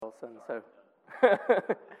listen. So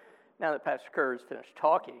now that Pastor Kerr has finished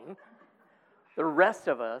talking, the rest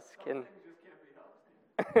of us can.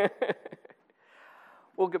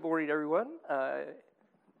 Well, good morning, everyone.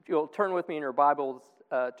 If you'll turn with me in your Bibles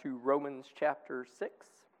to Romans chapter 6.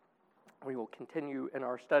 We will continue in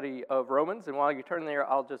our study of Romans, and while you turn there,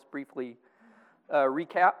 I'll just briefly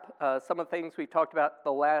recap some of the things we talked about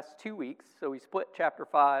the last 2 weeks. So we split chapter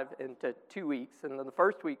 5 into 2 weeks, and then the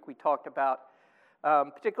first week we talked about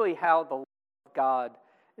particularly how the love of God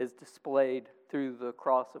is displayed through the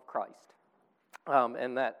cross of Christ.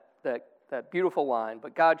 And that beautiful line,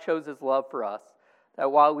 but God shows his love for us,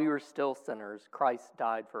 that while we were still sinners, Christ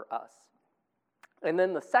died for us. And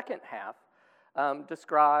then the second half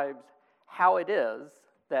describes how it is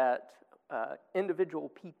that individual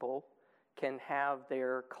people can have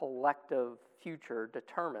their collective future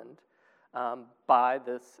determined by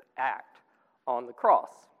this act on the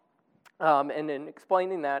cross. And in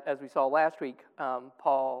explaining that, as we saw last week,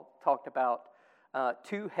 Paul talked about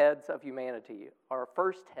two heads of humanity. Our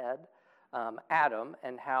first head, Adam,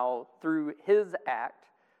 and how through his act,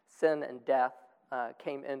 sin and death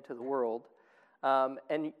came into the world,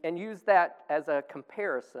 and use that as a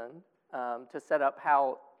comparison to set up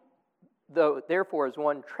how, therefore, as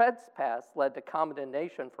one trespass led to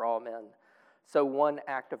condemnation for all men, so one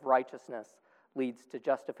act of righteousness leads to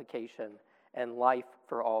justification and life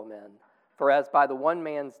for all men. For as by the one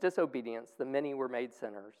man's disobedience the many were made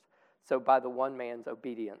sinners, so by the one man's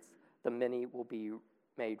obedience the many will be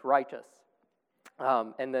made righteous.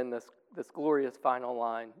 And then this glorious final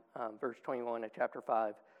line, verse 21 of chapter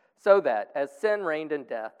 5, so that as sin reigned in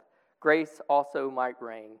death, grace also might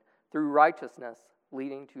reign through righteousness,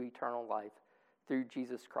 leading to eternal life through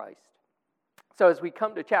Jesus Christ. So as we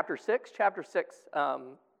come to chapter 6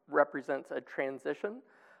 represents a transition.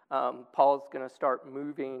 Paul's going to start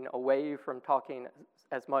moving away from talking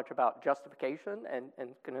as much about justification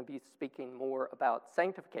and going to be speaking more about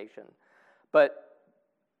sanctification. But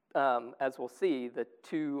as we'll see, the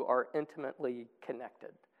two are intimately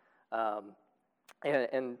connected.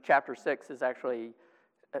 And chapter 6 is actually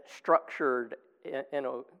structured in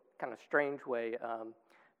a kind of strange way.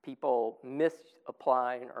 People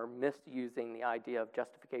misapplying or misusing the idea of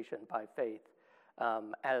justification by faith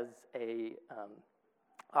as a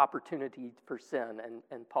opportunity for sin.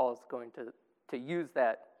 And Paul is going to use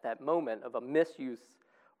that moment of a misuse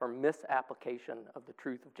or misapplication of the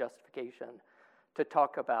truth of justification to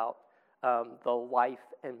talk about the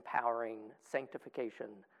life-empowering sanctification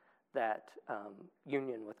that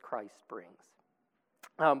union with Christ brings.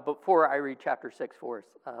 Before I read chapter 6 for us,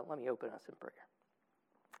 let me open us in prayer.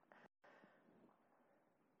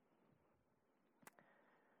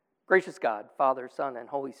 Gracious God, Father, Son, and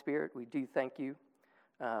Holy Spirit, we do thank you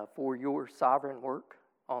for your sovereign work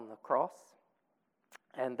on the cross,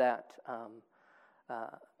 and that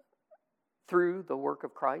through the work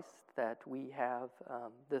of Christ that we have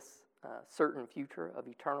this certain future of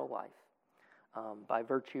eternal life by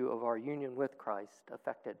virtue of our union with Christ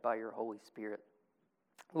affected by your Holy Spirit.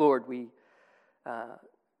 Lord, we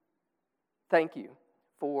thank you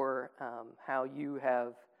for how you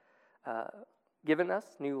have given us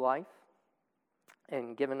new life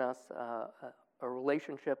and given us a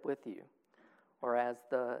relationship with you, or as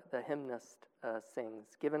the hymnist sings,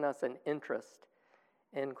 given us an interest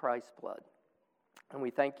in Christ's blood. And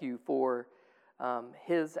we thank you for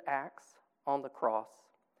his acts on the cross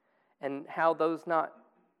and how those not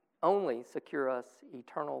only secure us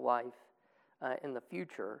eternal life in the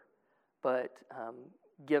future, but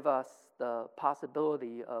give us the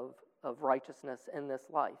possibility of righteousness in this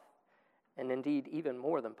life. And indeed, even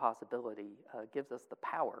more than possibility, gives us the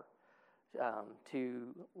power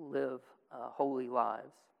to live holy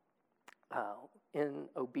lives in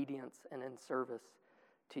obedience and in service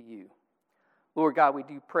to you. Lord God, we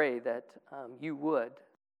do pray that you would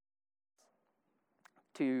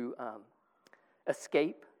to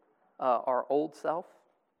escape our old self,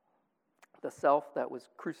 the self that was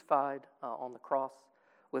crucified on the cross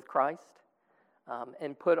with Christ,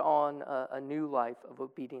 and put on a new life of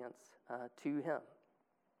obedience to him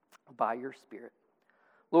by your Spirit.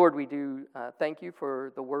 Lord, we do thank you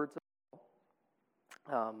for the words of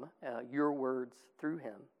Paul, your words through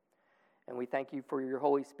him. And we thank you for your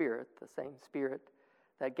Holy Spirit. The same Spirit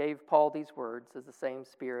that gave Paul these words is the same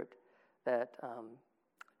Spirit that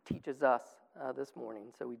teaches us this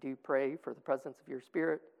morning. So we do pray for the presence of your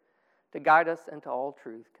Spirit to guide us into all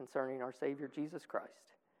truth concerning our Savior Jesus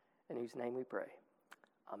Christ, in whose name we pray.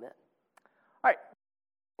 Amen. All right.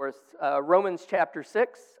 Romans chapter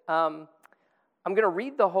 6. I'm going to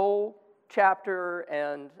read the whole chapter,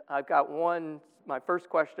 and I've got my first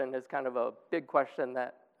question is kind of a big question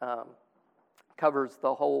that covers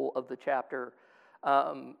the whole of the chapter.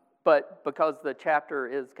 But because the chapter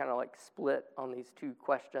is kind of like split on these two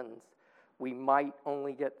questions, we might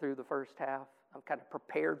only get through the first half. I'm kind of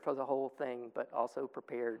prepared for the whole thing, but also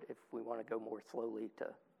prepared if we want to go more slowly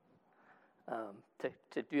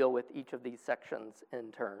to deal with each of these sections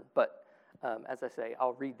in turn. But as I say,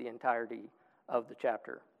 I'll read the entirety of the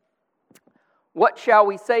chapter. What shall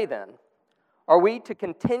we say then? Are we to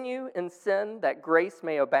continue in sin that grace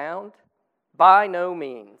may abound? By no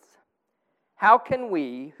means. How can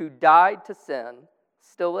we who died to sin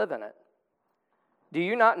still live in it? Do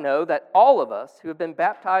you not know that all of us who have been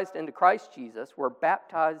baptized into Christ Jesus were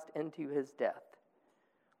baptized into his death?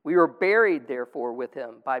 We were buried, therefore, with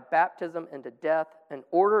him by baptism into death, in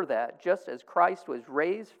order that, just as Christ was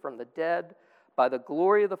raised from the dead by the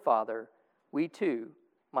glory of the Father, we too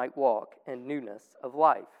might walk in newness of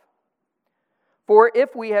life. For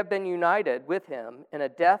if we have been united with him in a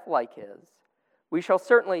death like his, we shall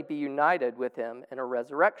certainly be united with him in a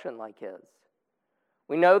resurrection like his.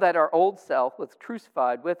 We know that our old self was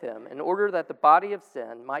crucified with him in order that the body of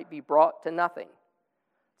sin might be brought to nothing,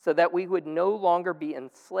 so that we would no longer be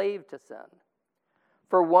enslaved to sin.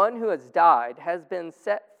 For one who has died has been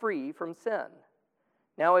set free from sin.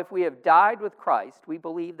 Now, if we have died with Christ, we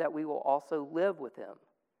believe that we will also live with him.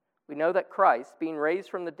 We know that Christ, being raised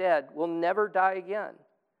from the dead, will never die again.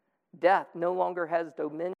 Death no longer has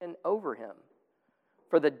dominion over him.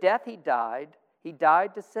 For the death he died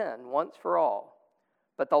to sin once for all.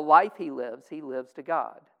 But the life he lives to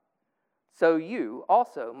God. So you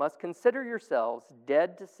also must consider yourselves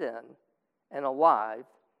dead to sin and alive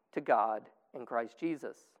to God in Christ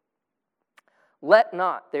Jesus. Let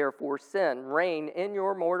not, therefore, sin reign in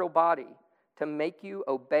your mortal body to make you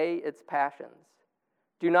obey its passions.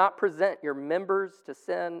 Do not present your members to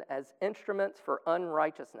sin as instruments for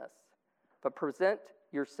unrighteousness, but present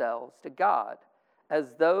yourselves to God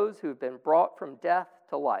as those who have been brought from death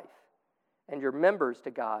to life, and your members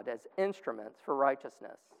to God as instruments for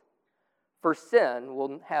righteousness. For sin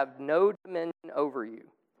will have no dominion over you,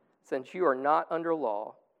 since you are not under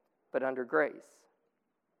law, but under grace.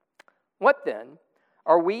 What then?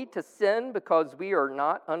 Are we to sin because we are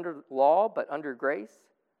not under law, but under grace?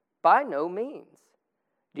 By no means.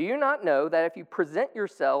 Do you not know that if you present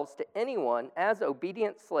yourselves to anyone as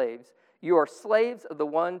obedient slaves, you are slaves of the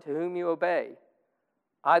one to whom you obey,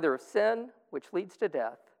 either of sin, which leads to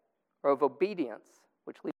death, or of obedience,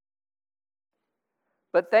 which leads to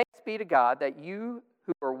life? But thanks be to God that you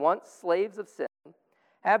who were once slaves of sin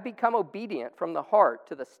have become obedient from the heart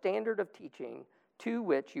to the standard of teaching to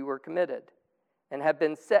which you were committed, and have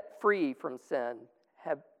been set free from sin,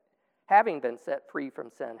 having been set free from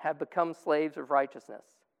sin, have become slaves of righteousness.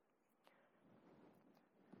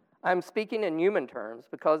 I am speaking in human terms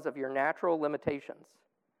because of your natural limitations.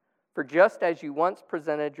 For just as you once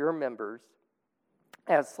presented your members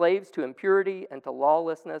as slaves to impurity and to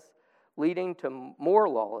lawlessness, leading to more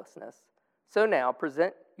lawlessness, so now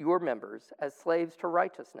present your members as slaves to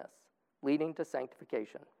righteousness, leading to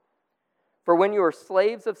sanctification. For when you were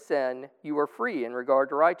slaves of sin, you were free in regard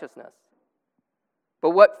to righteousness.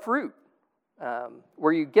 But what fruit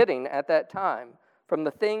were you getting at that time from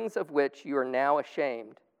the things of which you are now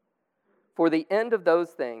ashamed? For the end of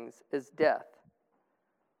those things is death.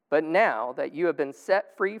 But now that you have been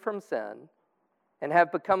set free from sin and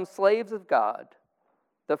have become slaves of God,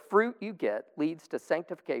 the fruit you get leads to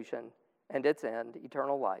sanctification and its end,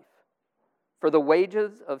 eternal life. For the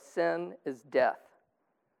wages of sin is death,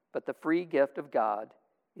 but the free gift of God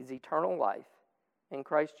is eternal life in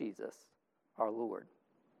Christ Jesus our Lord.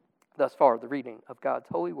 Thus far, the reading of God's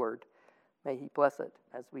holy word. May he bless it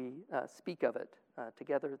as we speak of it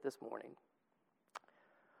together this morning.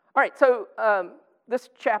 All right, so this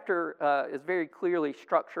chapter is very clearly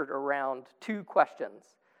structured around two questions,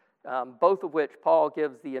 both of which Paul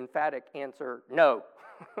gives the emphatic answer, no,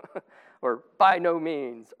 or by no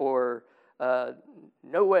means, or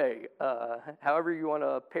no way, however you want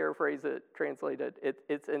to paraphrase it, translate it,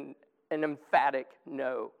 it's an emphatic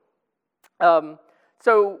no.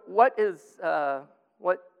 So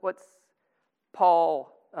what's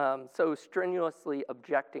Paul so strenuously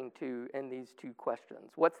objecting to in these two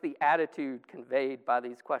questions? What's the attitude conveyed by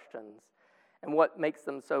these questions? And what makes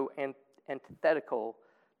them so antithetical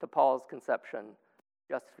to Paul's conception of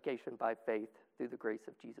justification by faith through the grace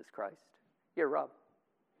of Jesus Christ? Yeah, Rob.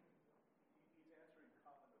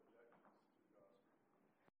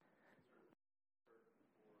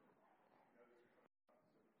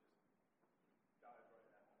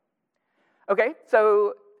 Okay,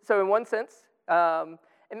 so in one sense,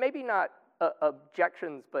 and maybe not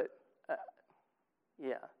objections, but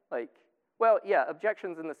like Well, yeah,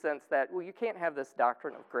 objections in the sense that, well, you can't have this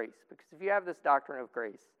doctrine of grace, because if you have this doctrine of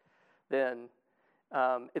grace, then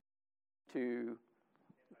it's to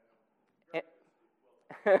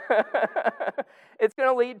it's going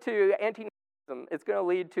to lead to anti-Nazism. It's going to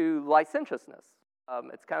lead to licentiousness.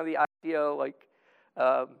 It's kind of the idea,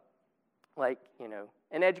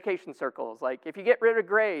 in education circles, like if you get rid of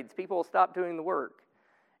grades, people will stop doing the work,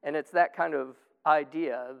 and it's that kind of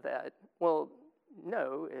idea that, well,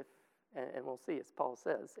 no, and we'll see, as Paul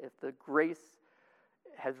says, if the grace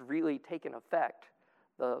has really taken effect,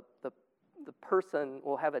 the person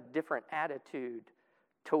will have a different attitude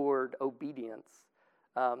toward obedience.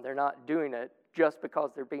 They're not doing it just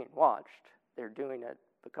because they're being watched. They're doing it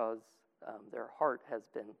because their heart has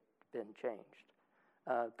been changed.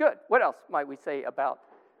 Good. What else might we say about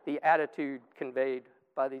the attitude conveyed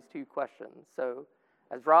by these two questions? So,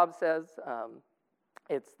 as Rob says,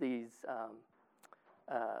 it's these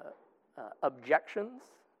objections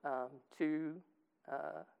to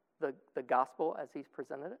the gospel as he's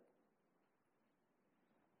presented it.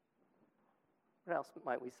 What else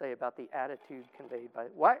might we say about the attitude conveyed by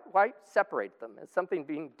why separate them? Is something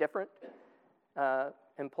being different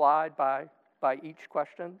implied by each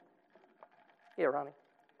question? Yeah, Ronnie.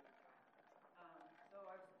 So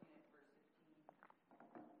I was looking at verse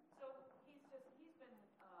 15. So he's been presenting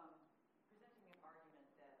an argument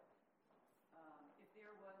that if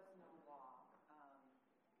there was no law, then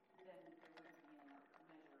there wouldn't be any measure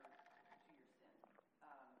to your sin.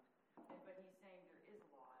 But he's saying there is a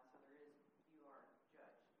law, and so you are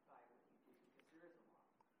judged by what you do because there is a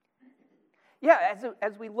law. Yeah,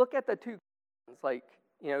 as we look at the two questions,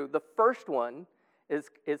 the first one is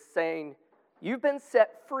saying you've been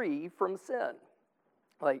set free from sin.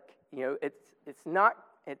 It's not,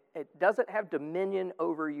 it doesn't have dominion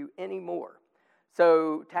over you anymore.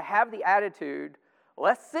 So to have the attitude,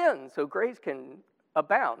 less sin so grace can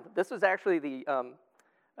abound. This was actually the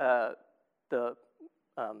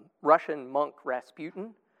Russian monk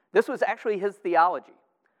Rasputin. This was actually his theology.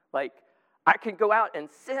 I can go out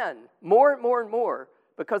and sin more and more and more,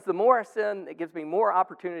 because the more I sin, it gives me more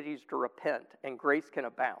opportunities to repent, and grace can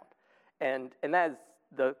abound. And that is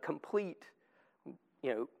the complete,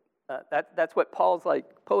 that's what Paul's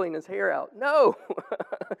pulling his hair out. No,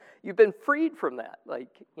 you've been freed from that.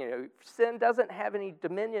 Sin doesn't have any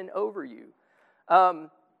dominion over you.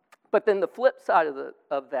 But then the flip side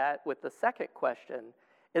of that with the second question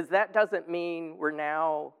is that doesn't mean we're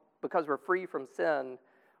now, because we're free from sin,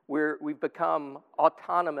 we've become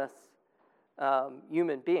autonomous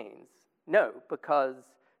human beings. No,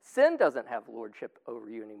 because sin doesn't have lordship over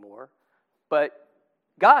you anymore, but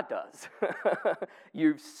God does.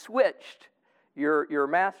 You've switched your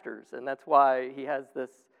masters, and that's why he has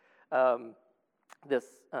this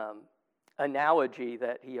analogy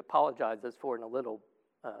that he apologizes for in a little,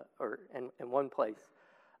 or in one place,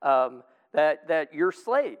 that you're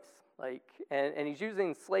slaves. And he's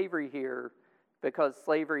using slavery here because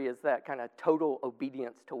slavery is that kind of total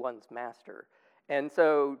obedience to one's master. And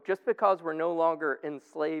so just because we're no longer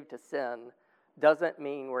enslaved to sin doesn't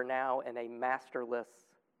mean we're now in a masterless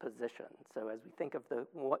position. So as we think of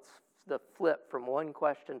what's the flip from one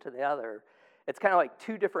question to the other, it's kind of like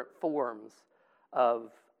two different forms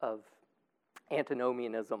of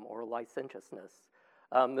antinomianism or licentiousness.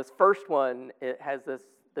 This first one, it has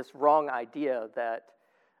this wrong idea that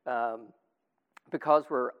because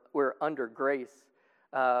we're under grace,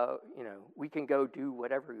 we can go do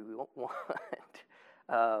whatever we want.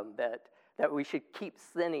 That we should keep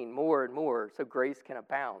sinning more and more so grace can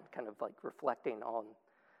abound, kind of reflecting on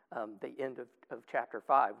the end of chapter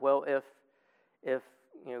 5. Well, if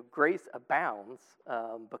grace abounds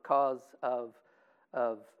because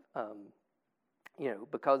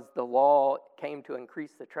because the law came to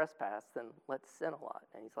increase the trespass, then let's sin a lot.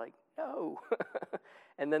 And he's like, no.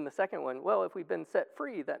 And then the second one, well, if we've been set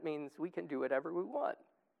free, that means we can do whatever we want.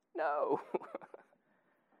 No.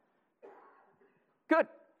 Good.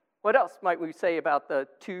 What else might we say about the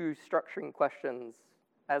two structuring questions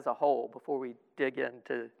as a whole before we dig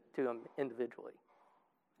into them individually?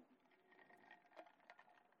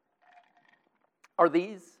 Are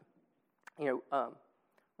these,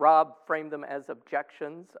 Rob framed them as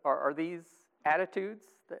objections. Are these attitudes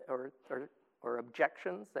or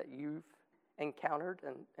objections that you've encountered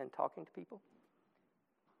in talking to people?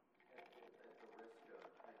 At the risk of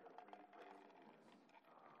kind of rephrasing this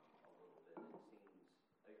a little bit, it seems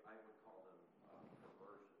I would call them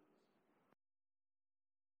perversions.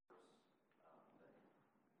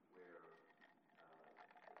 Where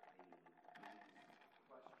these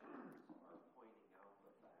questions are pointing out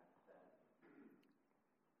the fact that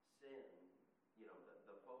sin,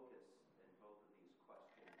 the focus and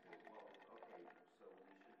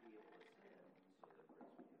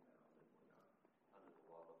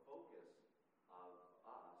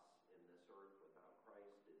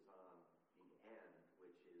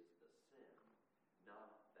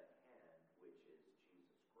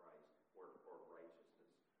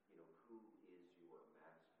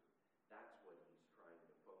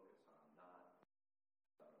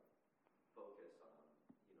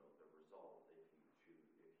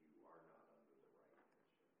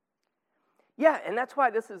Yeah, and that's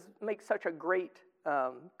why this makes such a great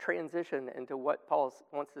transition into what Paul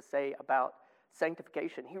wants to say about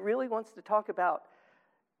sanctification. He really wants to talk about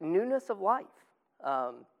newness of life,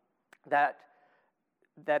 that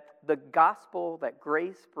the gospel, that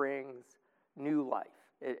grace brings new life.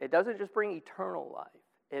 It doesn't just bring eternal life.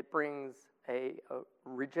 It brings a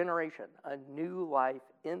regeneration, a new life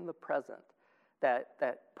in the present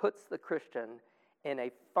that puts the Christian in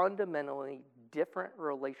a fundamentally different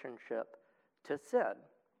relationship to sin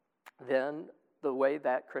than the way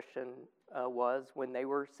that Christian was when they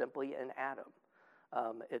were simply in Adam.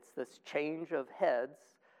 It's this change of heads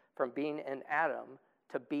from being in Adam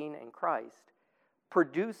to being in Christ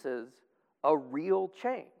produces a real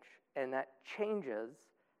change, and that changes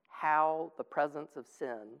how the presence of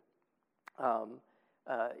sin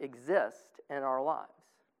exists in our lives.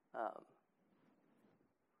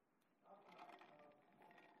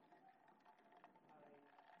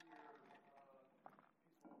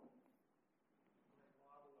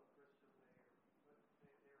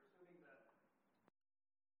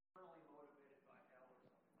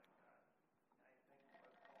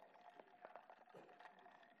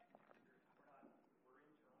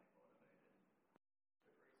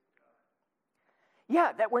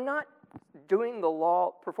 Yeah, that we're not doing the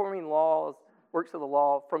law, performing laws, works of the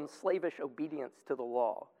law from slavish obedience to the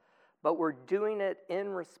law, but we're doing it in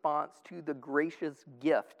response to the gracious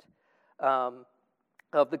gift of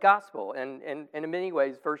the gospel. And in many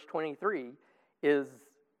ways, verse 23 is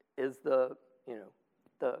the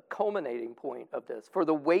culminating point of this. For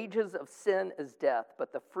the wages of sin is death,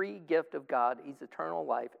 but the free gift of God is eternal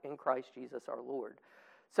life in Christ Jesus our Lord.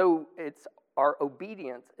 So it's our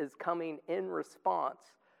obedience is coming in response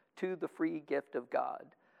to the free gift of God.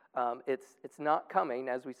 It's not coming,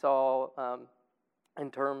 as we saw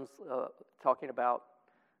in terms talking about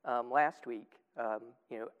last week.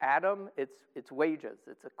 Adam, it's wages,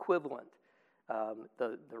 it's equivalent.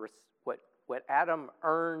 What Adam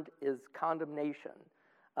earned is condemnation,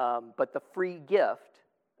 but the free gift,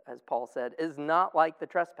 as Paul said, is not like the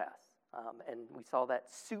trespass. And we saw that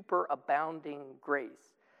superabounding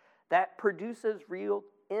grace that produces real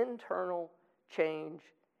internal change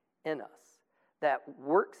in us, that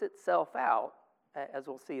works itself out, as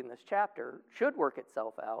we'll see in this chapter, should work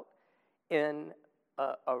itself out in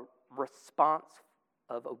a response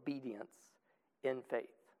of obedience in faith.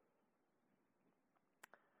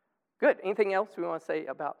 Good. Anything else we want to say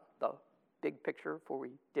about the big picture before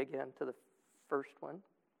we dig into the first one?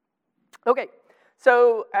 Okay,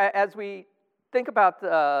 so as we think about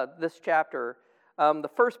this chapter, the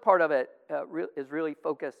first part of it is really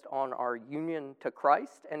focused on our union to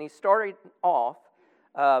Christ, and he started off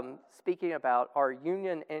speaking about our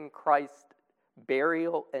union in Christ's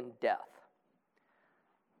burial and death.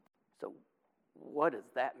 So what does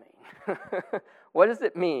that mean? What does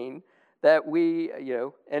it mean that we,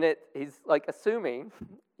 and he's like assuming,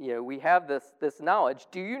 we have this knowledge.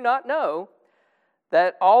 Do you not know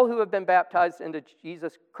that all who have been baptized into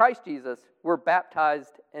Christ Jesus, were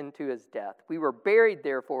baptized into his death? We were buried,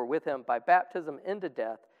 therefore, with him by baptism into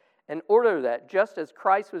death, in order that, just as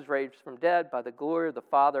Christ was raised from dead by the glory of the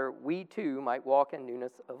Father, we too might walk in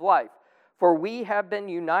newness of life. For we have been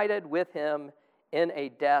united with him in a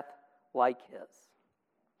death like his.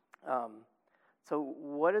 So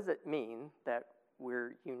what does it mean that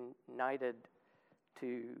we're united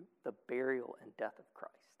to the burial and death of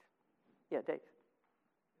Christ? Yeah, Dave.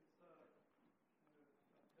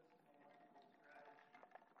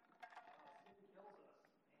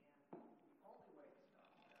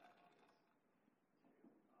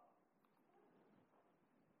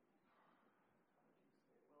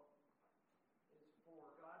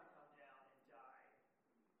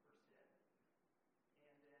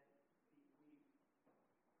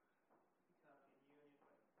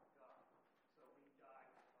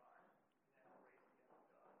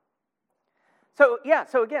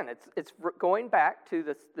 So again, it's going back to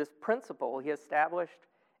this principle he established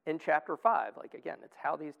in chapter 5. Like, again, it's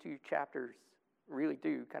how these two chapters really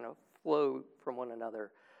do kind of flow from one another.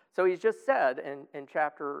 So he's just said in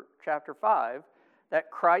chapter 5 that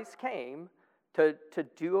Christ came to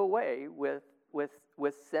do away with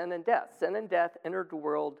sin and death. Sin and death entered the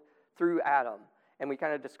world through Adam. And we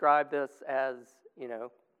kind of describe this as,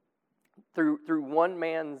 through one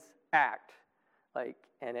man's act.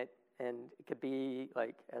 And it could be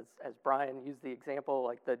like, as Brian used the example,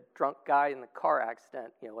 like the drunk guy in the car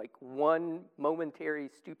accident, like one momentary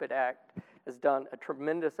stupid act has done a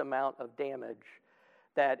tremendous amount of damage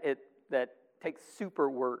that takes super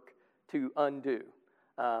work to undo.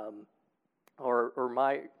 Or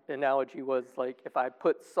my analogy was like, if I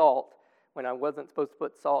put salt when I wasn't supposed to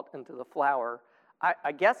put salt into the flour.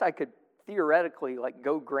 I guess I could theoretically like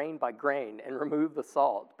go grain by grain and remove the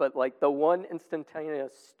salt, but like the one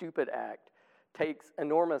instantaneous stupid act takes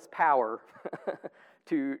enormous power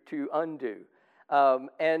to undo.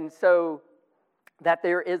 And so that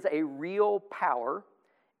there is a real power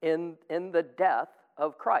in the death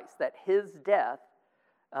of Christ, that his death,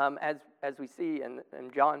 as we see, and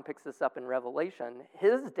John picks this up in Revelation,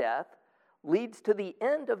 his death leads to the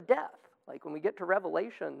end of death. Like when we get to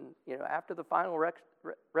Revelation, after the final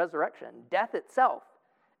resurrection, death itself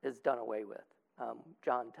is done away with,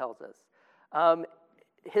 John tells us.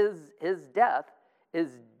 His death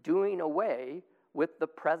is doing away with the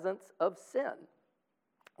presence of sin.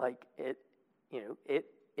 Like it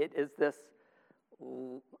is this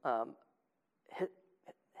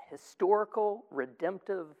historical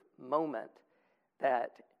redemptive moment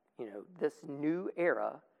that this new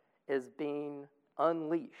era is being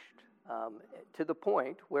unleashed to the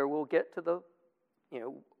point where we'll get to the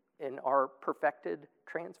in our perfected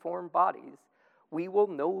transformed bodies, we will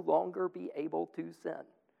no longer be able to sin,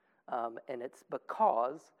 and it's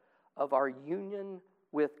because of our union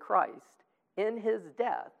with Christ in his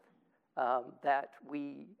death that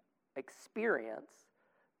we experience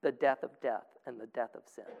the death of death and the death of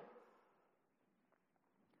sin.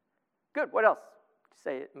 Good. What else?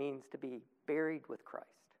 Say it means to be buried with Christ.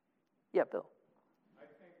 Yeah, Bill. I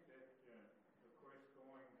think that, of course,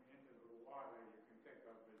 going into the water you can think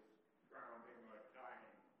of as drowning or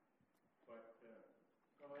dying. But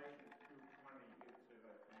Galatians 2:20 hits it,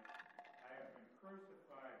 I think. I have been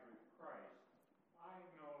crucified with Christ. I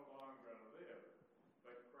no longer live,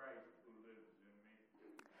 but Christ who lives in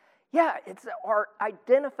me. Yeah, it's our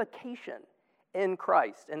identification in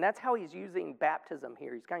Christ. And that's how he's using baptism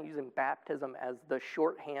here. He's kind of using baptism as the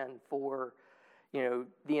shorthand for,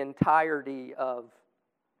 the entirety of,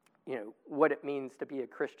 what it means to be a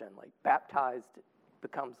Christian. Like baptized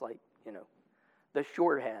becomes like, the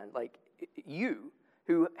shorthand. Like you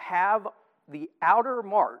who have the outer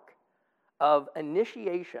mark of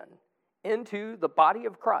initiation into the body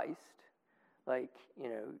of Christ, like,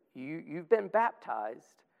 you've been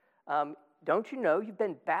baptized. Don't you know you've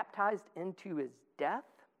been baptized into his death?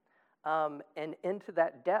 And into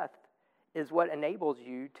that death is what enables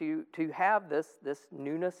you to have this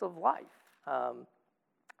newness of life,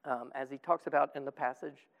 as he talks about in the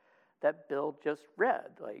passage that Bill just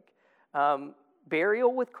read. Like,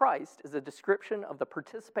 burial with Christ is a description of the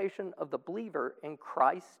participation of the believer in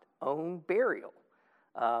Christ's own burial,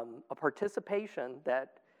 a participation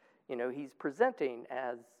that he's presenting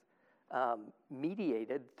as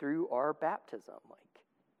mediated through our baptism. Like,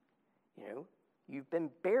 you've been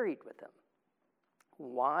buried with him.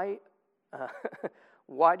 Why?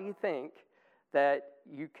 Why do you think that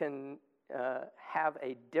you can have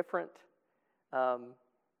a different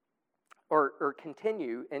or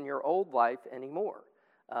continue in your old life anymore?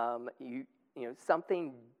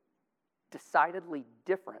 Something decidedly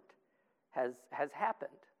different has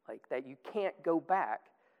happened. Like that, you can't go back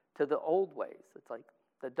to the old ways. It's like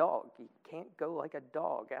the dog. You can't go like a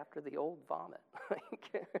dog after the old vomit.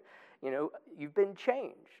 You've been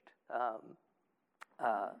changed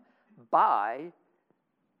by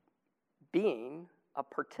being a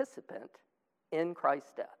participant in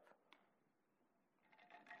Christ's death.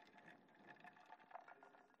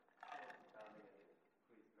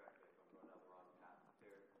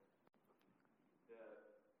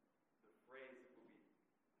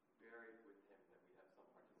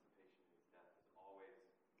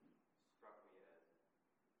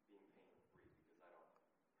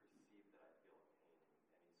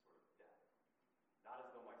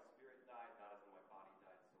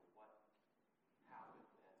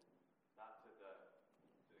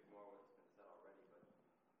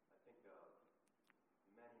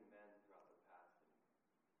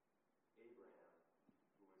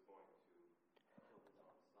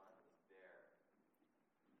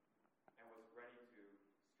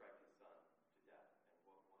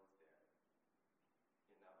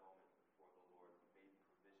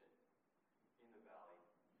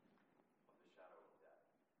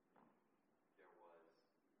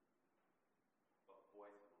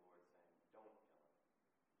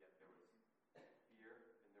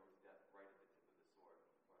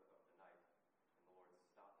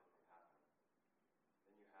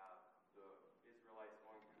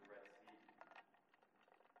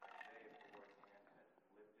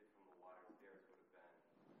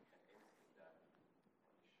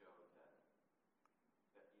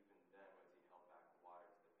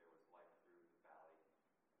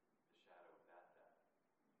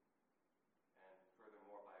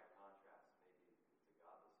 Furthermore,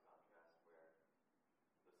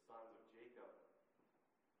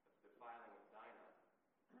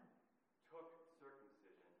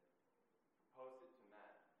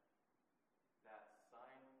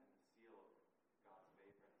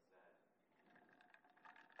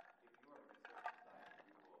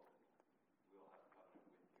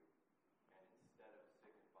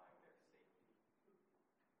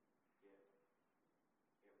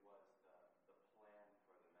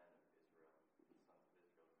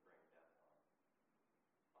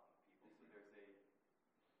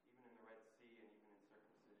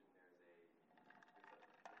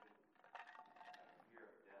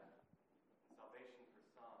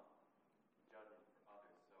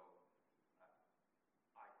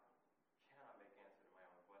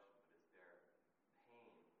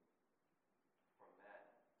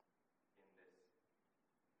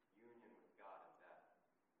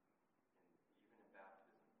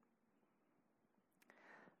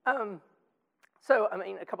 So, I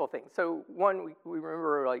mean, a couple of things. So, one, we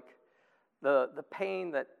remember, like, the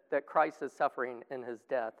pain that Christ is suffering in his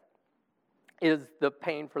death is the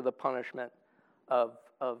pain for the punishment of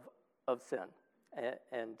sin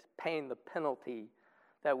and paying the penalty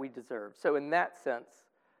that we deserve. So, in that sense,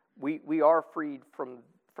 we are freed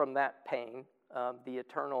from that pain, the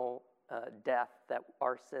eternal death that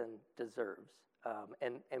our sin deserves.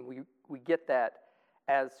 And we get that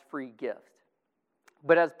as free gift.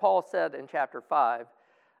 But as Paul said in chapter 5,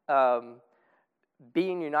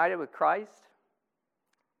 being united with Christ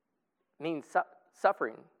means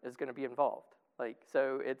suffering is going to be involved. Like,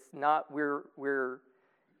 so it's not we're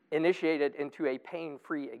initiated into a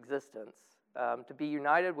pain-free existence. To be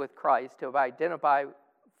united with Christ, to identify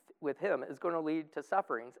with him, is going to lead to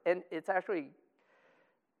sufferings. And it's actually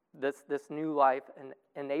this new life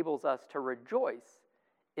enables us to rejoice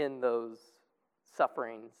in those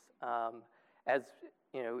sufferings. As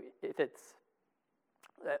you know,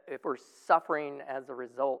 if we're suffering as a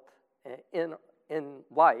result in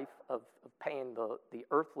life of paying the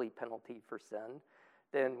earthly penalty for sin,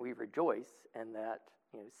 then we rejoice in that,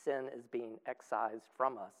 you know, sin is being excised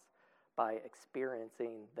from us by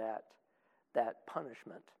experiencing that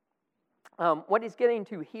punishment. What he's getting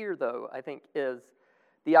to here, though, I think, is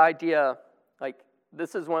the idea, like,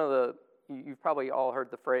 this is one of the, you've probably all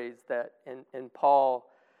heard the phrase that in Paul,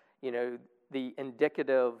 you know, the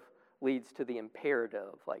indicative leads to the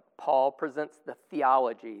imperative. Like, Paul presents the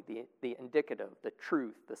theology, the indicative, the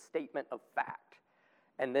truth, the statement of fact.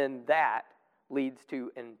 And then that leads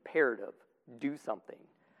to imperative, do something.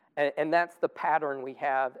 And that's the pattern we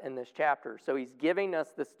have in this chapter. So he's giving us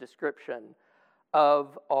this description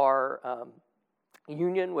of our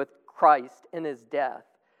union with Christ in his death,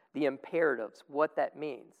 the imperatives, what that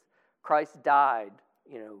means. Christ died,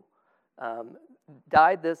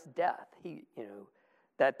 died this death. He,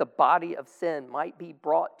 that the body of sin might be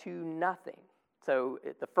brought to nothing. So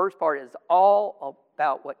the first part is all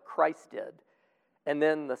about what Christ did. And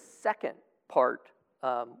then the second part,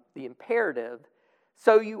 the imperative,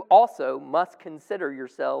 so you also must consider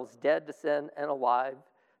yourselves dead to sin and alive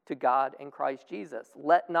to God in Christ Jesus.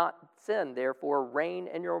 Let not sin, therefore, reign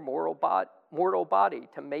in your mortal body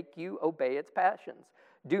to make you obey its passions.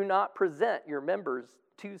 Do not present your members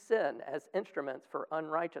to sin as instruments for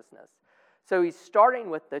unrighteousness. So he's starting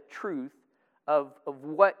with the truth of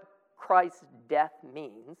what Christ's death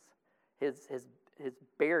means, his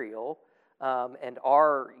burial, and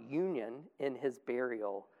our union in his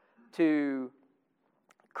burial, to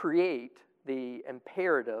create the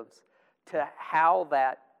imperatives to how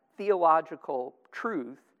that theological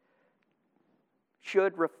truth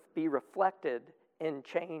should be reflected in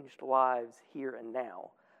changed lives here and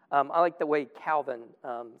now. I like the way Calvin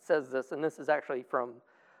says this, and this is actually from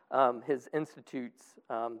his Institutes,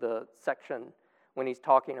 the section when he's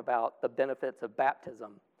talking about the benefits of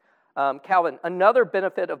baptism. Calvin, another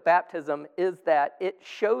benefit of baptism is that it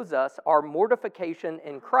shows us our mortification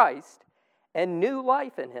in Christ and new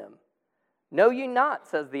life in him. Know ye not,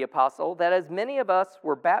 says the apostle, that as many of us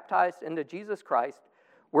were baptized into Jesus Christ,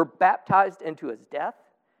 were baptized into his death?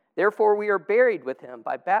 Therefore we are buried with him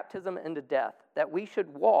by baptism into death, that we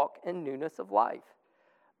should walk in newness of life.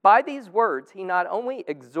 By these words, he not only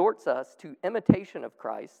exhorts us to imitation of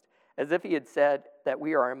Christ, as if he had said that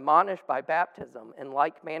we are admonished by baptism in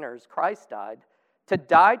like manner as Christ died, to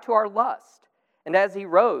die to our lust, and as he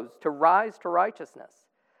rose, to rise to righteousness.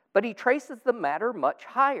 But he traces the matter much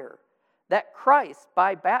higher, that Christ,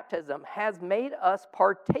 by baptism, has made us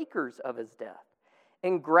partakers of his death,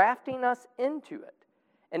 engrafting us into it.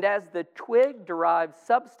 And as the twig derives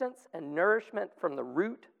substance and nourishment from the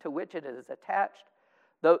root to which it is attached,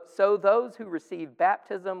 so those who receive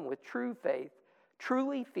baptism with true faith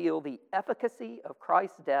truly feel the efficacy of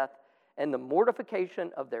Christ's death and the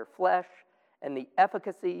mortification of their flesh and the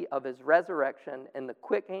efficacy of his resurrection and the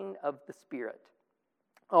quickening of the Spirit.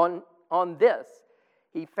 On this,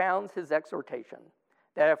 he founds his exhortation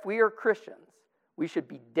that if we are Christians, we should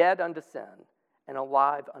be dead unto sin and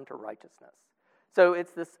alive unto righteousness. So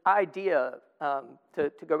it's this idea,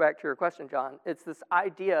 to go back to your question, John, it's this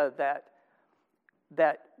idea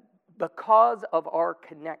that because of our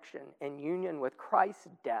connection and union with Christ's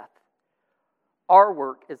death, our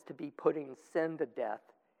work is to be putting sin to death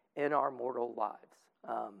in our mortal lives.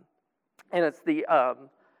 And it's the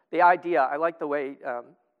idea, I like the way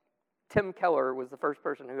Tim Keller was the first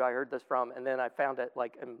person who I heard this from, and then I found it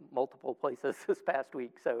like in multiple places this past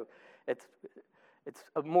week. So it's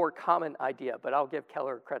a more common idea, but I'll give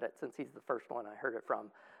Keller credit since he's the first one I heard it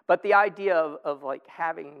from. But the idea of like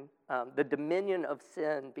having the dominion of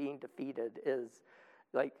sin being defeated is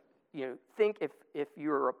like think if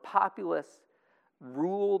you're a populace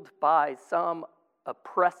ruled by some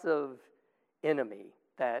oppressive enemy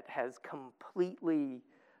that has completely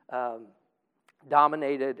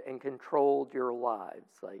dominated and controlled your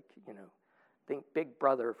lives, like, think Big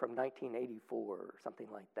Brother from 1984 or something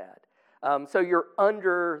like that. So you're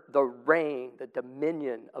under the reign, the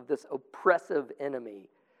dominion of this oppressive enemy.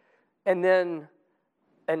 And then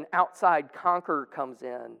an outside conqueror comes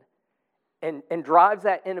in and drives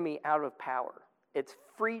that enemy out of power. It's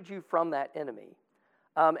freed you from that enemy.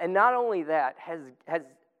 And not only that, has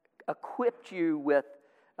equipped you with,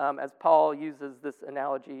 as Paul uses this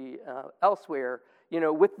analogy elsewhere,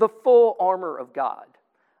 with the full armor of God.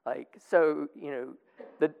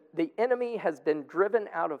 The enemy has been driven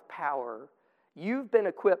out of power. You've been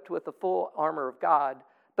equipped with the full armor of God,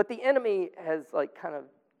 but the enemy has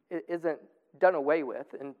isn't done away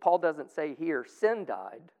with. And Paul doesn't say here, sin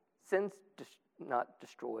died. Sin's not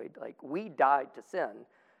destroyed. We died to sin.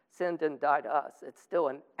 Sin didn't die to us. It's still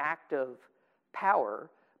an active power,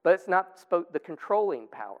 but it's not the controlling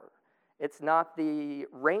power. It's not the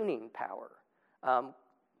reigning power.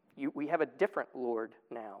 We have a different Lord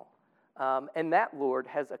now. And that Lord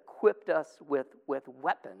has equipped us with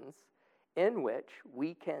weapons in which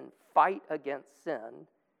we can fight against sin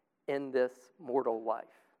in this mortal life.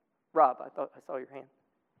 Rob, I thought I saw your hand.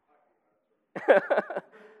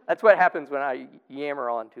 That's what happens when I yammer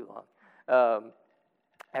on too long.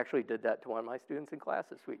 Actually did that to one of my students in class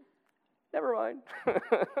this week. Never mind.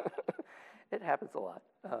 It happens a lot.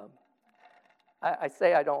 I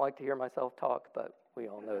say I don't like to hear myself talk, but we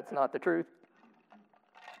all know it's not the truth.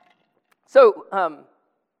 So,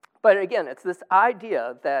 but again, it's this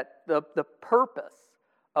idea that the purpose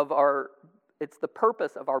of our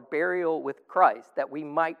burial with Christ, that we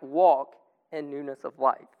might walk in newness of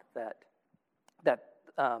life, that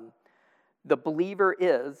the believer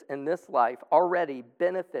is in this life already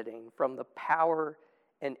benefiting from the power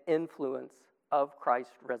and influence of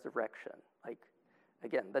Christ's resurrection.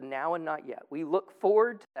 Again, the now and not yet. We look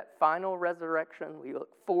forward to that final resurrection. We look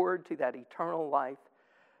forward to that eternal life,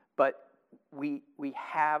 but we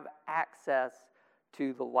have access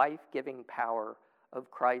to the life-giving power of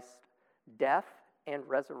Christ's death and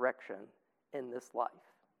resurrection in this life.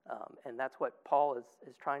 And that's what Paul is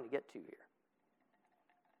trying to get to here.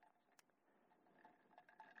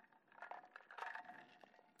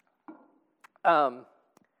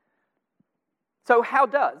 So how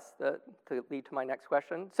does, to lead to my next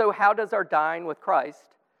question, so how does our dying with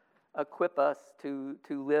Christ equip us to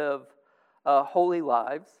live holy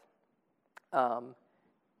lives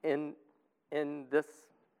in this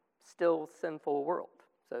still sinful world?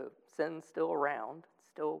 So sin's still around,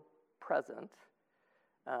 still present.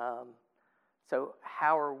 So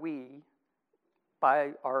how are we,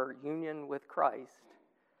 by our union with Christ,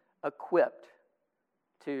 equipped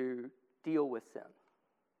to deal with sin?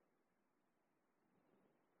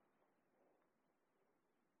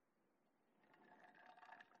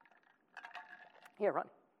 Yeah, Ron.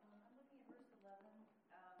 I'm looking at verse 11.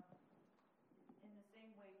 In the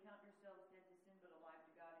same way, count yourselves dead to sin, but alive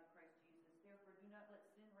to God in Christ Jesus. Therefore, do not let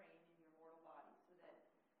sin reign in your mortal body, so that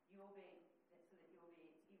you obey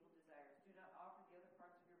its evil desires. Do not offer the other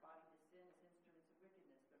parts of your body to sin as instruments of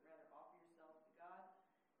wickedness, but rather offer yourselves to God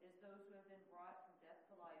as those who have been brought from death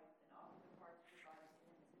to life, and offer the parts of your body to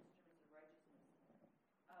sin as instruments of righteousness.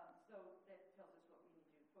 So that tells us what we need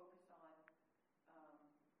to do. Focus on.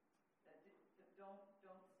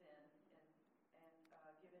 Don't sin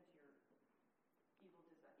and give into your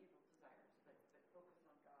evil desires, but focus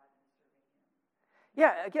on God and serving Him.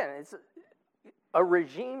 Yeah, again, it's a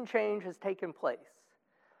regime change has taken place.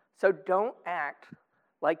 So don't act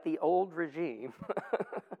like the old regime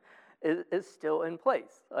is still in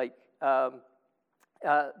place.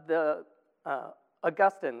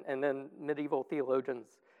 Augustine and then medieval theologians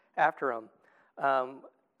after him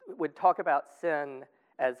would talk about sin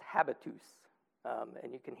as habitus.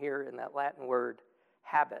 And you can hear in that Latin word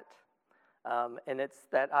habit. And it's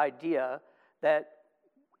that idea that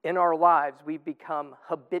in our lives we've become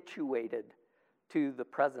habituated to the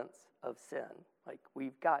presence of sin.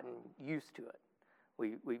 We've gotten used to it.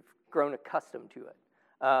 We've grown accustomed to it.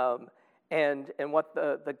 And what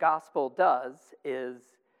the gospel does is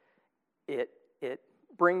it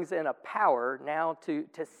brings in a power now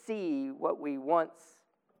to see what we once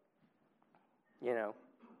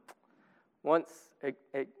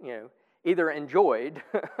either enjoyed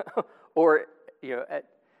or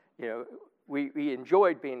we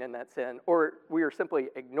enjoyed being in that sin, or we are simply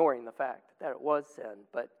ignoring the fact that it was sin.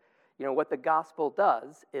 But what the gospel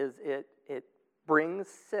does is it brings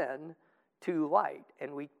sin to light,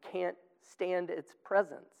 and we can't stand its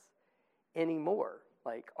presence anymore.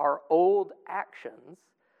 Like our old actions,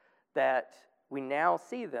 that we now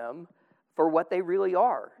see them for what they really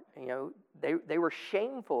are. You know, they were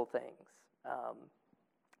shameful things.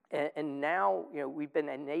 And now, you know, we've been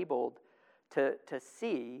enabled to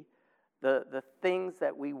see the things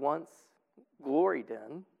that we once gloried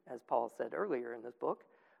in, as Paul said earlier in this book,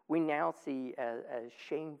 we now see as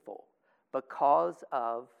shameful because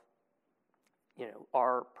of, you know,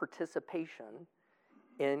 our participation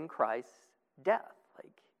in Christ's death.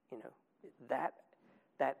 Like, you know, that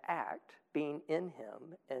act, being in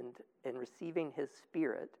him and receiving his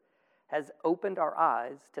Spirit, has opened our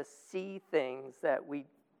eyes to see things that we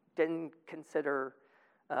didn't consider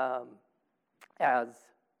as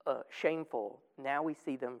shameful. Now we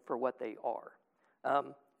see them for what they are.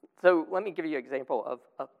 So let me give you an example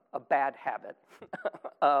of a bad habit.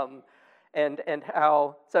 And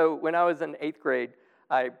how, so when I was in 8th grade,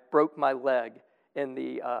 I broke my leg in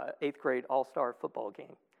the 8th grade all-star football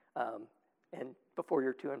game. And before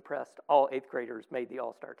you're too impressed, all 8th graders made the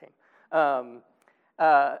all-star team.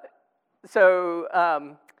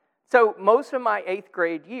 So most of my 8th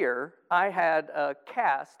grade year, I had a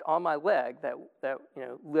cast on my leg that you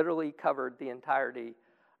know, literally covered the entirety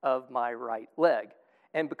of my right leg.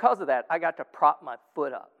 And because of that, I got to prop my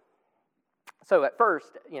foot up. So at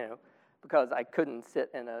first, you know, because I couldn't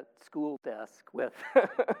sit in a school desk with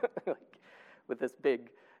with this big,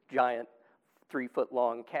 giant,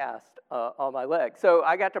 3-foot-long cast on my leg. So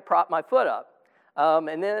I got to prop my foot up.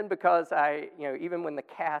 And then because you know, even when the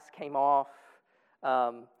cast came off,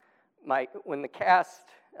 my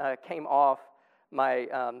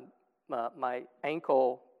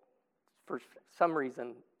ankle, for some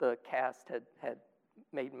reason, the cast had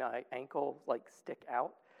made my ankle like stick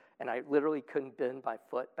out, and I literally couldn't bend my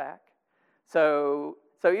foot back. So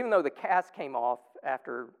even though the cast came off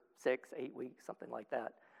after 6-8 weeks, something like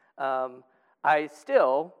that, I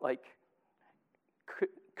still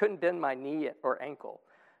couldn't bend my knee or ankle.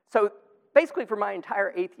 So basically, for my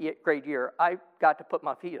entire 8th grade year, I got to put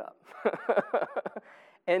my feet up.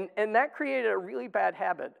 and that created a really bad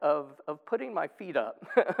habit of putting my feet up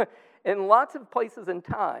in lots of places and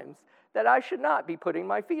times that I should not be putting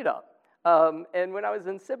my feet up. And when I was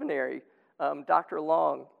in seminary, Dr.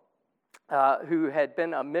 Long, who had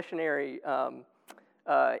been a missionary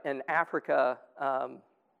in Africa,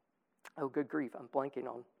 oh, good grief, I'm blanking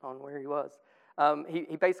on where he was.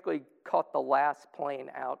 He basically caught the last plane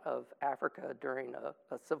out of Africa during a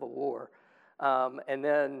civil war. And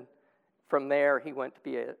then from there, he went to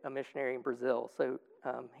be a missionary in Brazil. So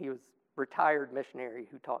he was a retired missionary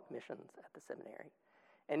who taught missions at the seminary.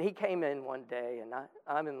 And he came in one day, and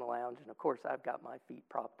I'm in the lounge, and of course, I've got my feet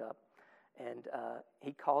propped up. And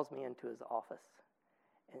he calls me into his office.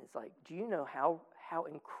 And it's like, do you know how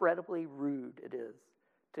incredibly rude it is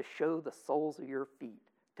to show the soles of your feet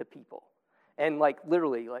to people? And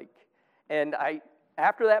literally, and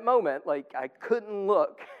after that moment, I couldn't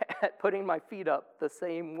look at putting my feet up the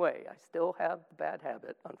same way. I still have the bad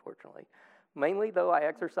habit, unfortunately. Mainly, though, I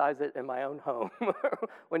exercise it in my own home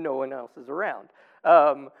when no one else is around.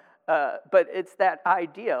 But it's that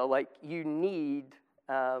idea, you need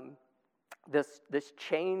this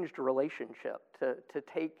changed relationship to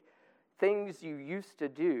take things you used to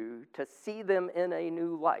do to see them in a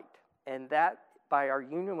new light. And that, by our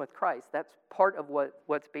union with Christ, that's part of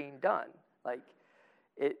what's being done.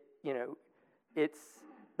 It's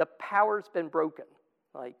the power's been broken,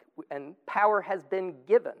 and power has been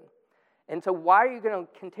given. And so why are you going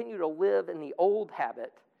to continue to live in the old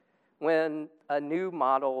habit when a new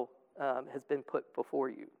model has been put before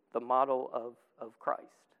you, the model of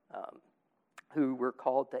Christ, who we're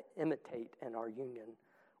called to imitate in our union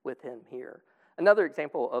with him here? Another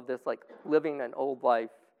example of this, living an old life,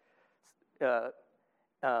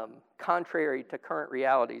 contrary to current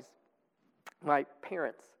realities, my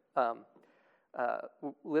parents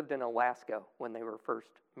lived in Alaska when they were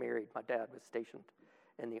first married. My dad was stationed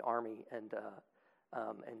in the Army, and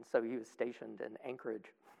so he was stationed in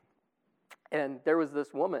Anchorage. And there was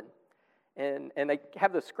this woman, and they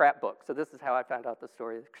have this scrapbook. So this is how I found out the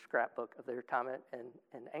story, the scrapbook of their time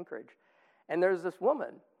in Anchorage. And there's this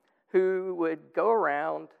woman who would go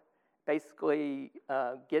around basically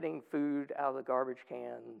getting food out of the garbage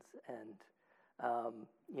cans, and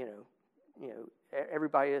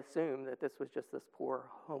everybody assumed that this was just this poor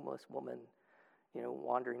homeless woman,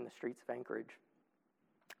 wandering the streets of Anchorage.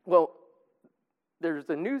 Well, there's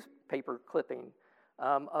a newspaper clipping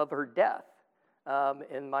of her death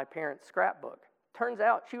in my parents' scrapbook. Turns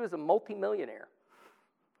out she was a multimillionaire,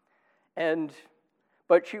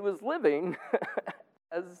 but she was living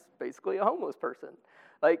as basically a homeless person.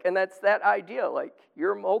 Like, and that's that idea, like,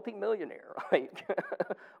 you're a multimillionaire. Like,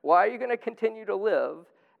 why are you going to continue to live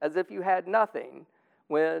as if you had nothing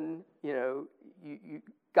when,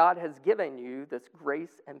 God has given you this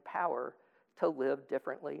grace and power to live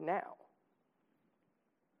differently now?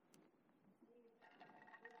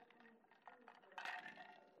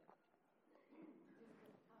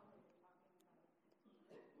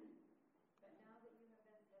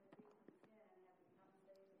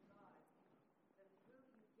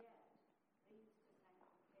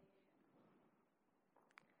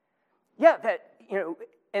 Yeah,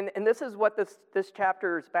 and this is what this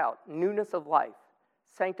chapter is about, newness of life,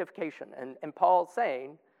 sanctification. And Paul's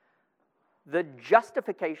saying the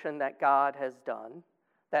justification that God has done,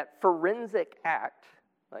 that forensic act,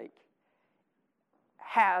 like,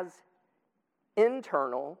 has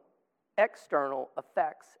internal, external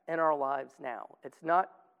effects in our lives now. It's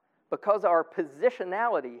not because our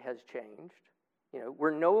positionality has changed.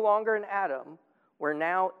 We're no longer in Adam. We're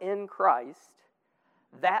now in Christ.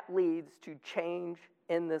 That leads to change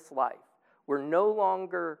in this life. We're no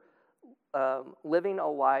longer living a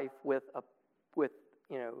life with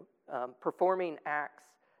performing acts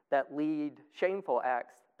that lead, shameful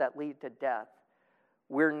acts that lead to death.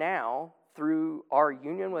 We're now, through our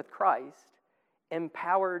union with Christ,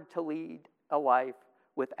 empowered to lead a life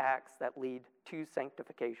with acts that lead to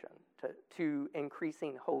sanctification, to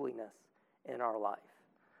increasing holiness in our life.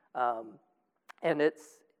 And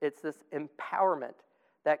it's this empowerment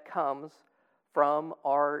that comes from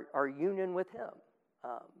our union with Him.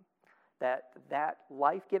 That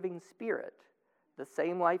life-giving Spirit, the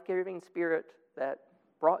same life-giving Spirit that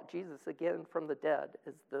brought Jesus again from the dead,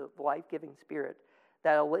 is the life-giving Spirit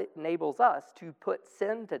that enables us to put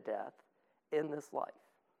sin to death in this life.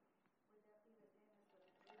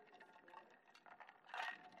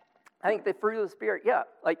 I think the fruit of the Spirit,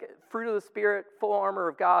 like fruit of the Spirit, full armor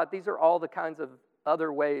of God, these are all the kinds of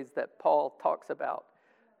other ways that Paul talks about.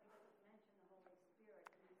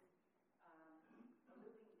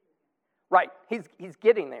 Right, he's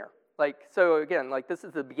getting there. Like, so again, like, this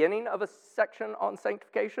is the beginning of a section on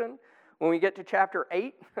sanctification. When we get to chapter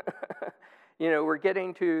 8, we're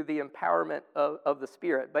getting to the empowerment of the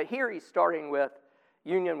Spirit. But here he's starting with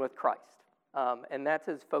union with Christ. And that's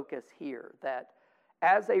his focus here, that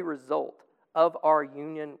as a result of our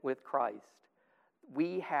union with Christ,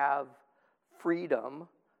 we have freedom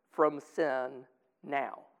from sin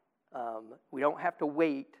now. We don't have to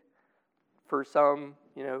wait for some,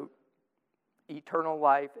 eternal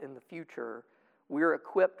life in the future. We're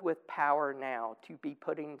equipped with power now to be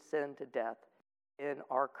putting sin to death in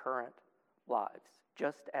our current lives.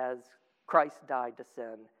 Just as Christ died to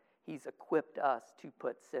sin, He's equipped us to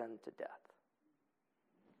put sin to death.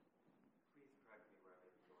 Please correct me where I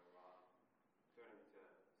may be going wrong. Turning to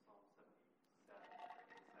Psalm 77,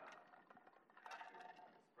 after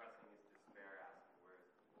expressing his despair, asking, "Where is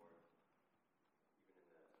the Lord?" Even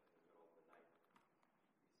in the middle of the night,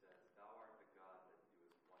 he says, "Thou art the God that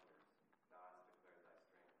doest wonders. Thou hast declared thy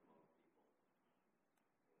strength among the people."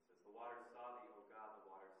 And it says, "The waters saw thee, O God, the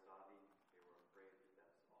waters saw thee. They were afraid, the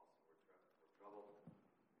depths also were troubled.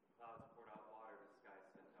 The clouds poured out water, the sky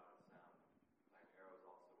sent out a sound.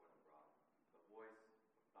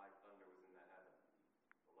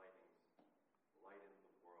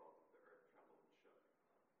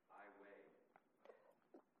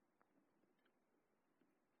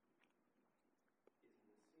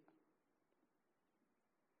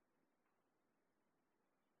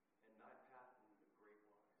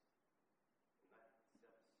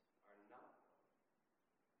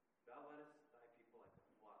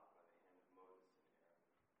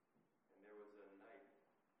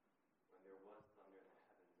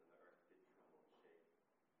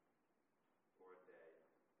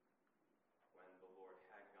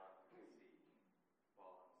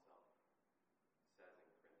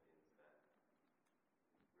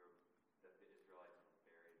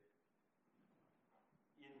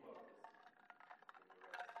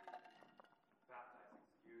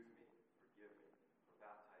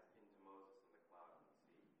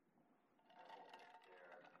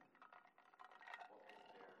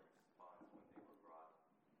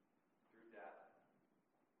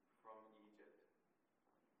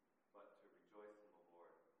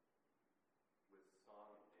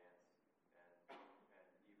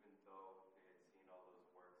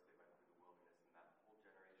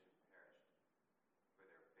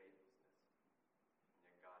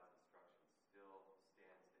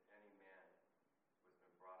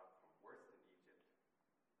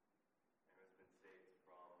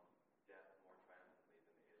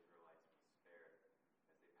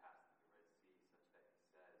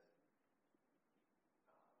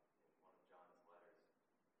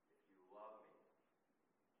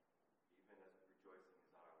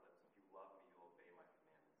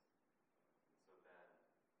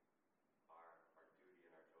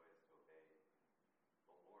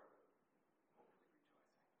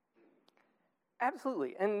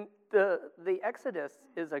 Absolutely. And the Exodus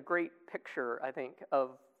is a great picture, I think,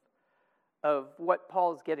 of what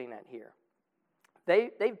Paul's getting at here.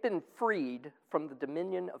 They've been freed from the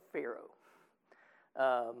dominion of Pharaoh.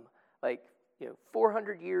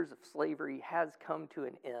 400 years of slavery has come to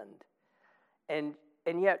an end.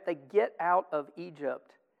 And yet they get out of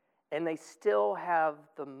Egypt and they still have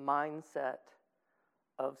the mindset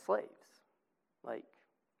of slaves. Like,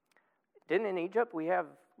 didn't in Egypt we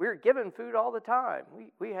were given food all the time.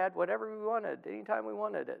 We had whatever we wanted anytime we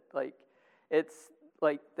wanted it. Like, it's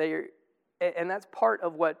like and that's part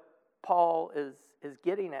of what Paul is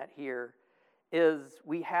getting at here, is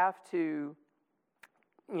we have to,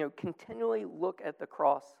 continually look at the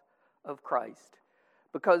cross of Christ,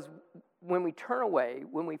 because when we turn away,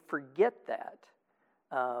 when we forget that,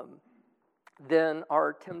 then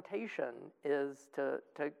our temptation is to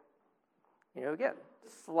again,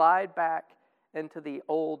 slide back into the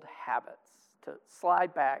old habits, to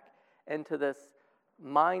slide back into this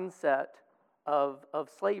mindset of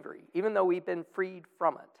slavery, even though we've been freed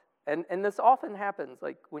from it. And this often happens,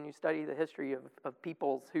 like when you study the history of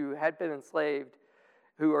peoples who had been enslaved,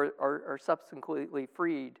 who are subsequently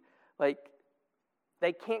freed, like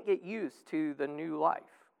they can't get used to the new life.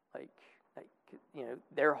 Like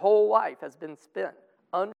their whole life has been spent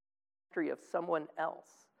under the authority of someone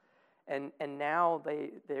else. And now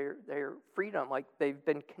their freedom, like they've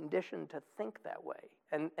been conditioned to think that way.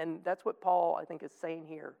 And that's what Paul, I think, is saying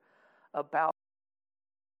here about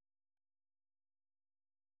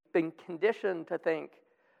being conditioned to think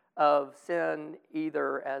of sin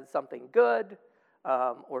either as something good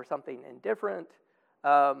or something indifferent,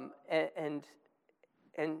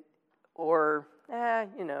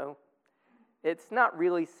 it's not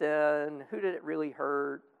really sin. Who did it really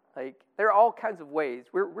hurt? Like, there are all kinds of ways.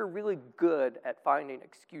 We're really good at finding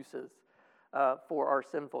excuses for our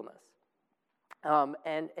sinfulness.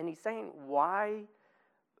 And he's saying why,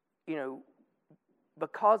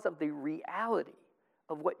 because of the reality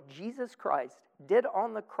of what Jesus Christ did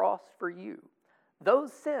on the cross for you,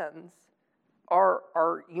 those sins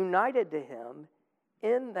are united to him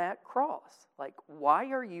in that cross. Like,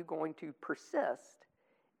 why are you going to persist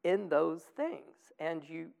in those things? And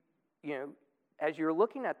as you're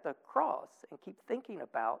looking at the cross and keep thinking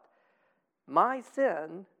about, my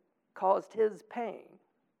sin caused his pain.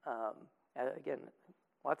 Again,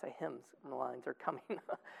 lots of hymns and lines are coming.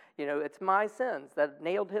 It's my sins that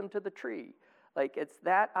nailed him to the tree. Like, it's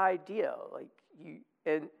that idea. Like,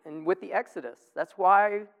 and with the Exodus, that's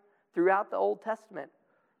why throughout the Old Testament,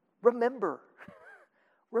 remember.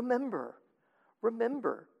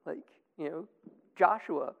 Like,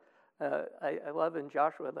 Joshua. I love in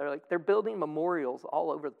Joshua, they're building memorials all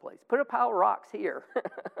over the place. Put a pile of rocks here.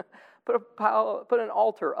 Put an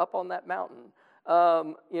altar up on that mountain.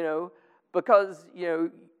 Because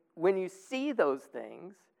when you see those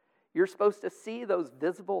things, you're supposed to see those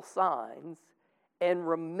visible signs and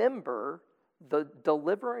remember the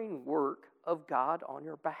delivering work of God on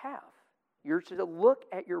your behalf. You're to look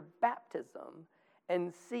at your baptism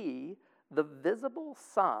and see the visible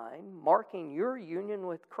sign marking your union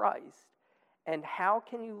with Christ, and how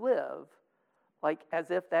can you live like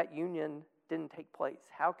as if that union didn't take place?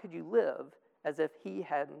 How could you live as if he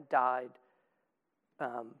hadn't died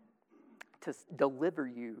to deliver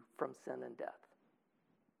you from sin and death?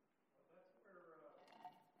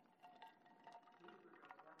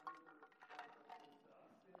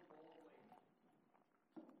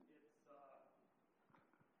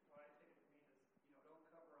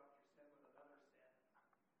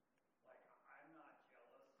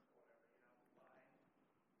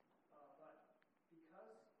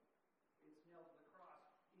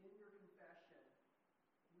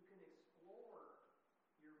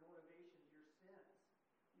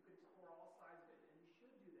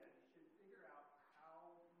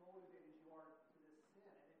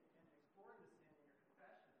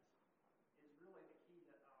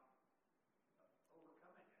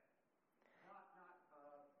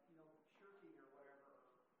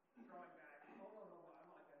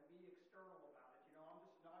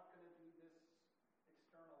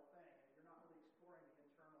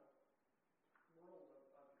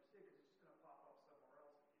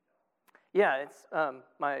 Yeah, it's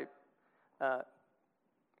my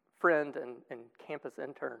friend and campus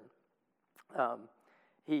intern.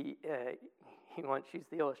 He once used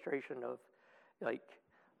the illustration of like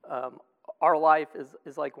our life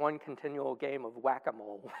is like one continual game of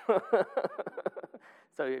whack-a-mole.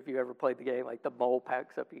 So if you ever played the game, like the mole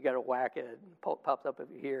packs up, you got to whack it, and pops up over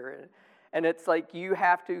here, and it's like you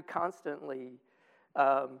have to constantly,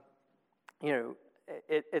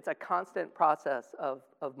 it's a constant process of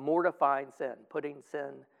mortifying sin, putting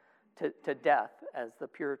sin to death, as the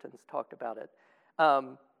Puritans talked about it.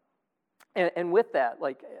 And with that,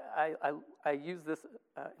 like I use this,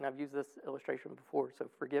 and I've used this illustration before, so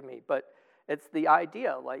forgive me, but it's the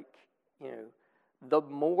idea, like, the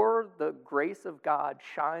more the grace of God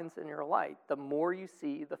shines in your light, the more you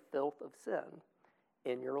see the filth of sin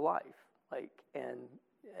in your life. Like, and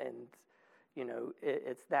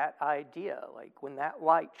it's that idea, like when that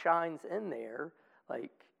light shines in there,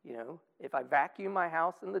 like, if I vacuum my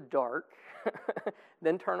house in the dark,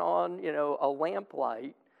 then turn on, a lamp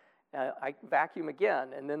light, I vacuum again,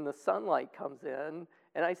 and then the sunlight comes in,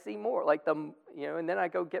 and I see more. Like and then I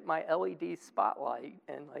go get my LED spotlight,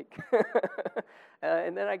 and like,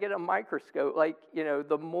 and then I get a microscope. Like,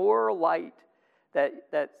 the more light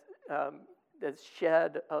that's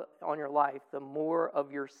shed on your life, the more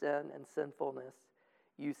of your sin and sinfulness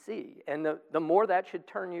you see, and the more that should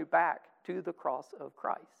turn you back to the cross of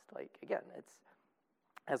Christ. Like, again, it's,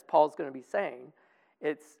 as Paul's going to be saying,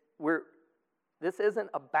 this isn't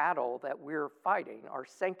a battle that we're fighting. Our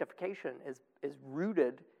sanctification is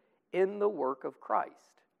rooted in the work of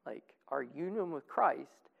Christ. Like, our union with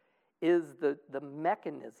Christ is the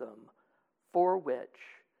mechanism for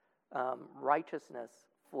which righteousness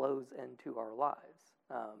flows into our lives.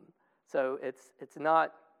 So it's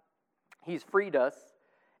not, he's freed us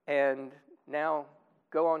and now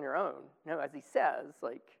go on your own. No, as he says,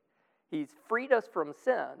 like, he's freed us from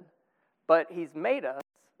sin, but he's made us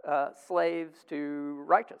slaves to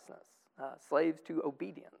righteousness, slaves to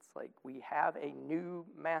obedience. Like, we have a new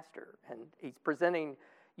master, and he's presenting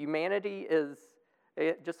humanity is,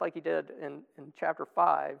 just like he did in chapter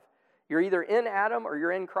 5, you're either in Adam or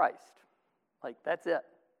you're in Christ. Like, that's it.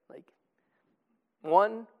 Like,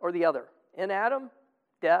 one or the other. In Adam,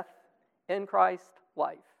 death. In Christ,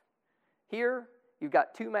 life. Here, you've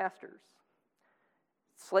got two masters.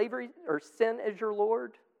 Slavery or sin is your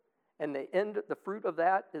Lord, and the fruit of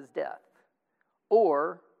that is death.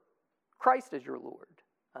 Or Christ is your Lord,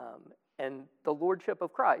 and the lordship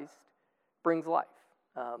of Christ brings life.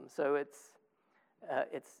 So it's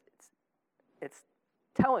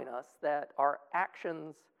telling us that our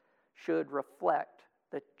actions should reflect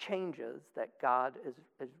the changes that God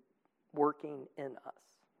is working in us.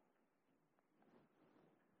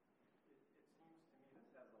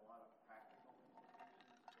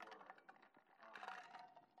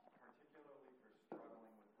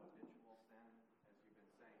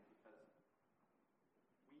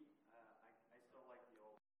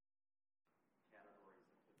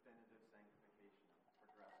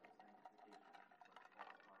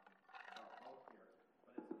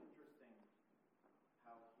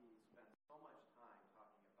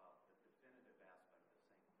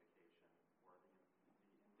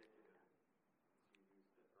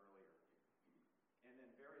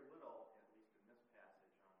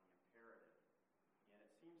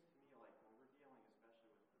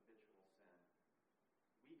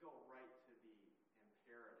 Go right to the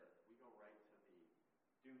imperative. We go right to the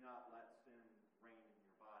do not let sin reign in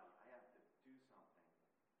your body. I have to do something.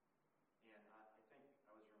 And I think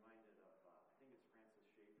I was reminded of, I think it's Francis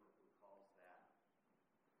Schaeffer who calls that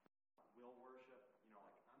will worship. Like,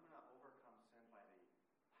 I'm going to overcome sin by the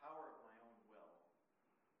power of my own will.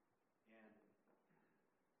 And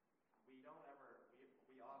we don't ever,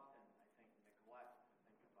 we often, I think, neglect to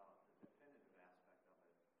think about the definitive aspect of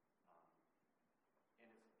it. And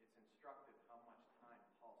it's instructive how much time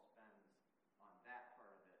Paul spends on that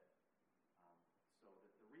part of it. So that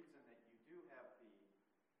the reason that you do have the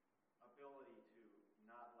ability to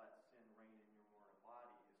not let sin reign in your mortal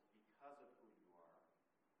body is because of who you are. And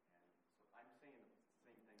so I'm saying the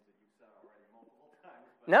same things that you've said already multiple times.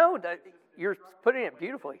 But No, you're putting it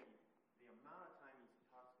beautifully. The amount of time he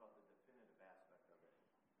talks about the definitive aspect of it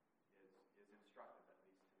is instructive, at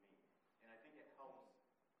least to me. And I think it helps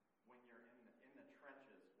when you're in the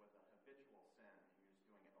trenches with a habitual sin and you're just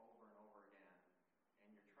doing it over and over again,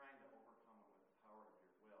 and you're trying to overcome it with the power of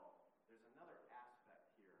your will. There's another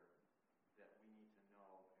aspect here that we need to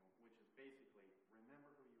know, which is basically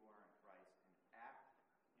remember who you are in Christ and act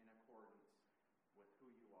in accordance with who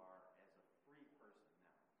you are as a free person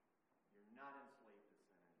now. You're not enslaved to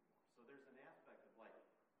sin anymore. So there's an aspect of, like,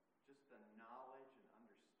 just the knowledge and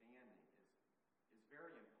understanding is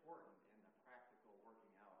very important in the practical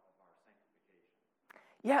working out of our sanctification.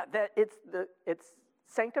 Yeah, that it's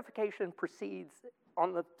sanctification proceeds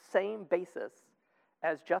on the same basis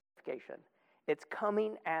as justification. It's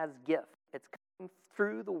coming as gift. It's coming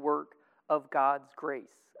through the work of God's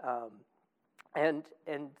grace, and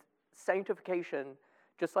sanctification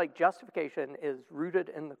just like justification is rooted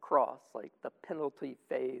in the cross, like the penalty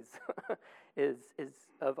phase is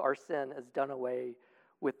of our sin is done away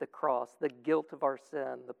with the cross. The guilt of our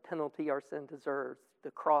sin, the penalty our sin deserves,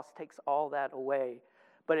 the cross takes all that away.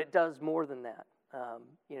 But it does more than that.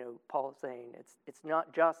 Paul is saying it's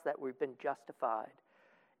not just that we've been justified.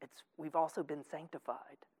 We've also been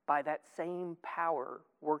sanctified by that same power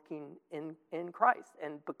working in Christ.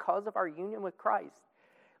 And because of our union with Christ,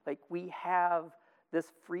 like we have this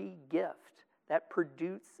free gift that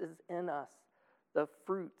produces in us the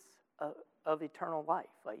fruits of eternal life.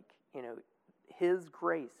 Like, His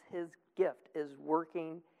grace, His gift is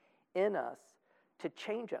working in us to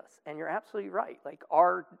change us. And you're absolutely right. Like,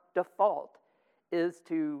 our default is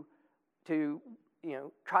to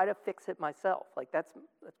try to fix it myself. Like, that's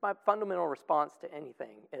my fundamental response to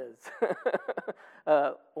anything is,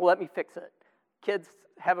 let me fix it. Kids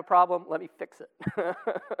have a problem, let me fix it.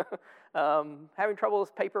 Having trouble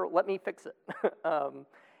with paper, let me fix it.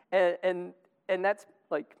 And that's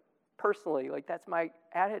like, personally, like that's my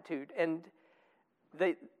attitude. And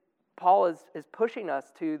Paul is pushing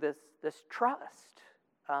us to this trust,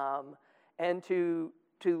 and to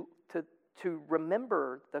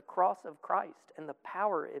remember the cross of Christ and the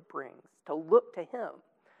power it brings, to look to Him.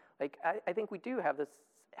 Like, I think we do have this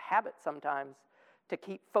habit sometimes to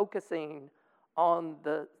keep focusing on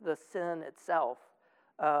the sin itself,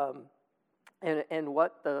 and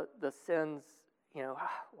what the sins,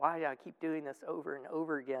 why do I keep doing this over and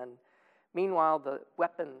over again? Meanwhile, the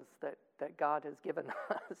weapons that God has given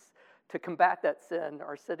us to combat that sin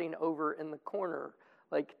are sitting over in the corner,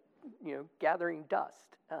 like, gathering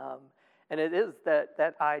dust. And it is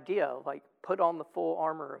that idea of, like, put on the full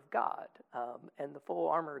armor of God. And the full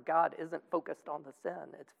armor of God isn't focused on the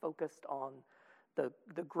sin. It's focused on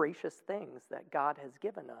the gracious things that God has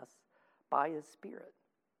given us by His Spirit.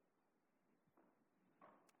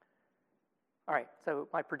 All right, so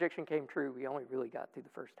my prediction came true. We only really got through the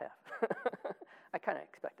first half. I kind of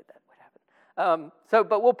expected that would happen.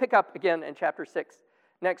 But we'll pick up again in chapter 6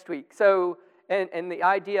 next week. So, and the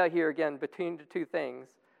idea here again between the two things,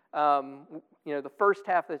 the first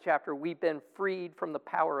half of the chapter, we've been freed from the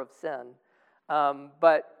power of sin,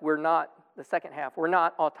 but we're not, the second half, we're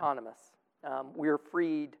not autonomous. We're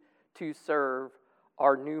freed to serve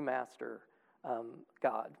our new master,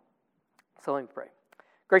 God. So let me pray.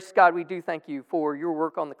 Gracious God, we do thank you for your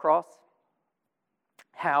work on the cross,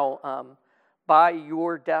 how by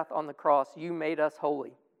your death on the cross, you made us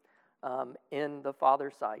holy in the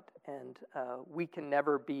Father's sight, and we can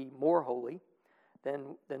never be more holy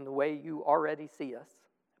than the way you already see us.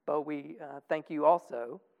 But we thank you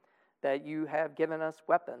also that you have given us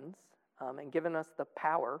weapons and given us the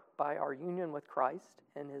power by our union with Christ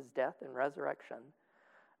in His death and resurrection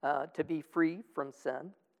to be free from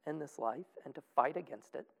sin in this life and to fight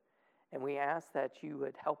against it. And we ask that you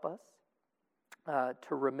would help us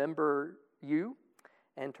to remember you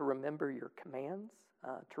and to remember your commands,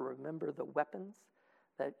 to remember the weapons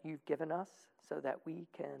that you've given us so that we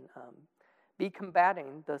can be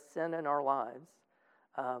combating the sin in our lives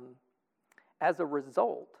as a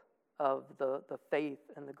result of the faith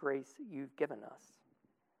and the grace you've given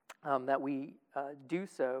us. That we do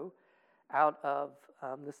so out of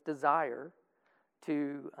this desire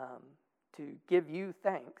to give you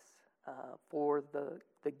thanks for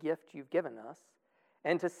the gift you've given us,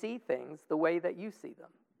 and to see things the way that you see them.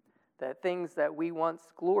 That things that we once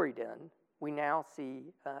gloried in, we now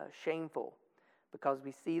see shameful, because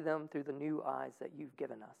we see them through the new eyes that you've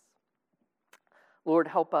given us. Lord,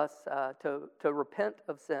 help us to repent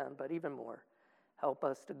of sin, but even more, help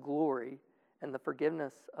us to glory in the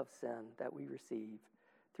forgiveness of sin that we receive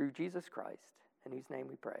through Jesus Christ, in whose name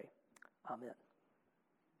we pray. Amen.